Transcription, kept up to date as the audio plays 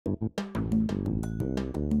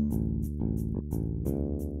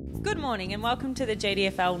Good morning and welcome to the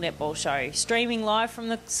GDFL Netball Show. Streaming live from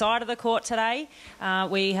the side of the court today.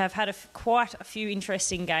 We have had quite a few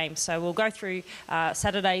interesting games, so we'll go through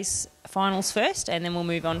Saturday's finals first and then we'll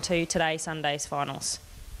move on to Sunday's finals.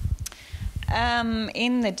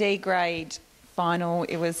 In the D grade final,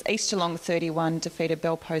 it was East Geelong 31 defeated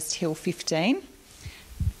Bellpost Hill 15.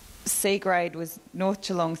 C grade was North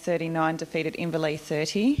Geelong 39 defeated Inverleigh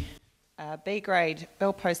 30. B grade,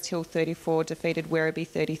 Bellpost Hill 34 defeated Werribee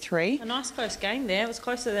 33. A nice close game there. It was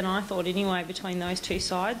closer than I thought anyway between those two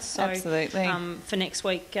sides. So, absolutely. For next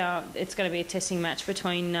week, it's going to be a testing match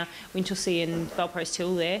between Winchelsea and Bellpost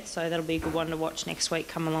Hill there. So that'll be a good one to watch next week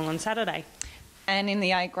come along on Saturday. And in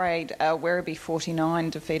the A grade, Werribee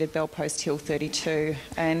 49 defeated Bellpost Hill 32.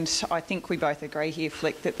 And I think we both agree here,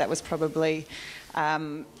 Flick, that was probably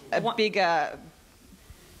a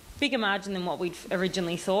bigger margin than what we'd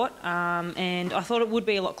originally thought, and I thought it would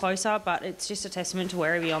be a lot closer, but it's just a testament to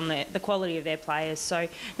Werribee on the quality of their players. So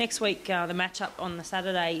next week the matchup on the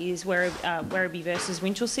Saturday is Werribee versus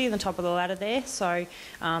Winchelsea in the top of the ladder there, so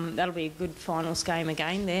that'll be a good finals game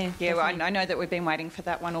again there. Yeah, well, I know that we've been waiting for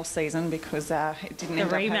that one all season because it didn't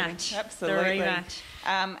end up having... Absolutely. The rematch.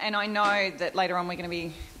 And I know that later on we're going to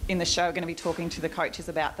be in the show, going to be talking to the coaches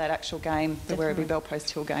about that actual game, the Werribee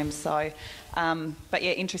Bellpost Hill game. So, but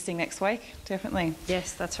yeah, interesting next week, definitely.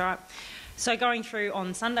 Yes, that's right. So going through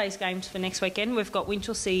on Sunday's games for next weekend, we've got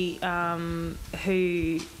Winchelsea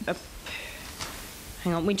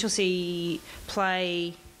Winchelsea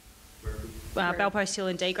play Bellpost Hill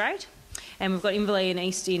in D grade. And we've got Inverleigh and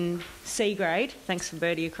East in C grade. Thanks for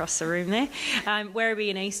Birdie across the room there. Werribee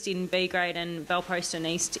and East in B grade and Bellpost and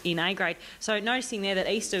East in A grade. So noticing there that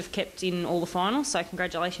East have kept in all the finals, so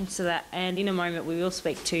congratulations to that. And in a moment we will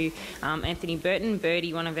speak to Anthony Burton,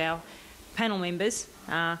 Birdie, one of our panel members,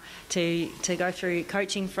 to go through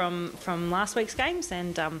coaching from last week's games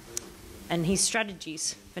and his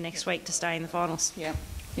strategies for next week to stay in the finals.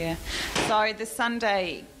 Yeah. So the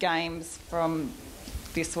Sunday games from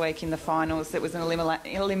this week in the finals, it was an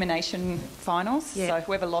elimination finals, so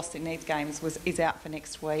whoever lost in these games is out for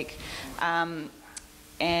next week. And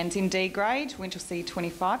in D grade, Winchelsea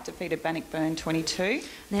 25 defeated Bannockburn 22.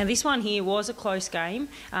 Now this one here was a close game.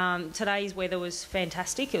 Today's weather was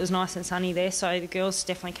fantastic. It was nice and sunny there, so the girls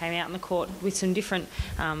definitely came out in the court with some different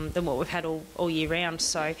than what we've had all year round.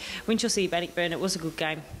 So Winchelsea, Bannockburn, it was a good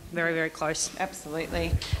game. Very, very close.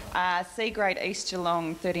 Absolutely. C grade, East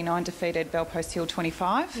Geelong 39 defeated Bellpost Hill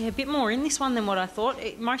 25. Yeah, a bit more in this one than what I thought.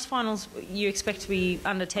 Most finals you expect to be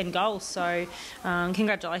under 10 goals, so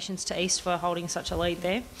congratulations to East for holding such a lead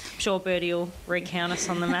there. I'm sure Birdie will recount us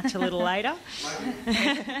on the match a little later.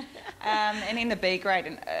 And in the B grade,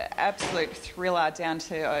 an absolute thriller down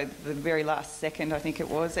to the very last second, I think it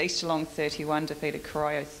was. East Geelong 31 defeated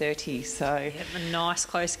Corio 30. So a nice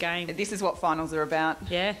close game. This is what finals are about.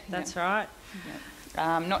 Yeah, that's right.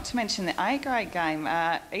 Yeah. Not to mention the A grade game.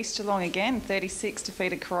 East Geelong again 36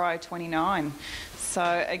 defeated Corio 29.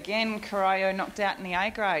 So again, Corio knocked out in the A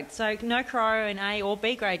grade. So no Corio in A or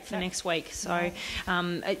B grade for next week. So,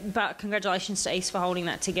 but congratulations to East for holding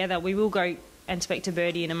that together. We will go and speak to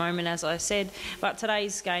Birdie in a moment, as I said. But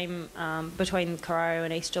today's game between Corio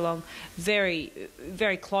and East Geelong, very,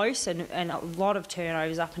 very close and a lot of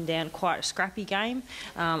turnovers up and down. Quite a scrappy game,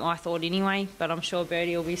 I thought anyway. But I'm sure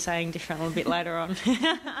Birdie will be saying different a little bit later on.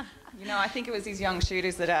 You know, I think it was his young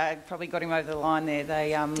shooters that probably got him over the line there.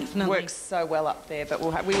 They worked so well up there, but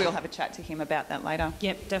we will have a chat to him about that later.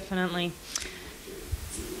 Yep, definitely.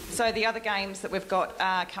 So the other games that we've got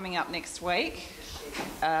coming up next week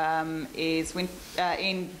is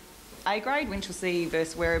in A grade, Winchelsea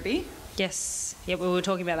versus Werribee. Yes, we were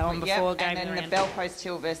talking about that one before. And then the Bellpost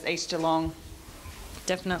Hill versus East Geelong.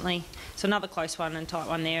 Definitely. So another close one and tight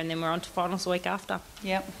one there, and then we're on to finals the week after.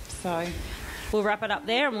 Yep, so... We'll wrap it up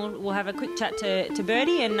there and we'll have a quick chat to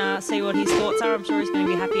Birdie and see what his thoughts are. I'm sure he's going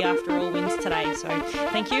to be happy after all wins today. So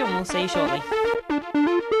thank you and we'll see you shortly.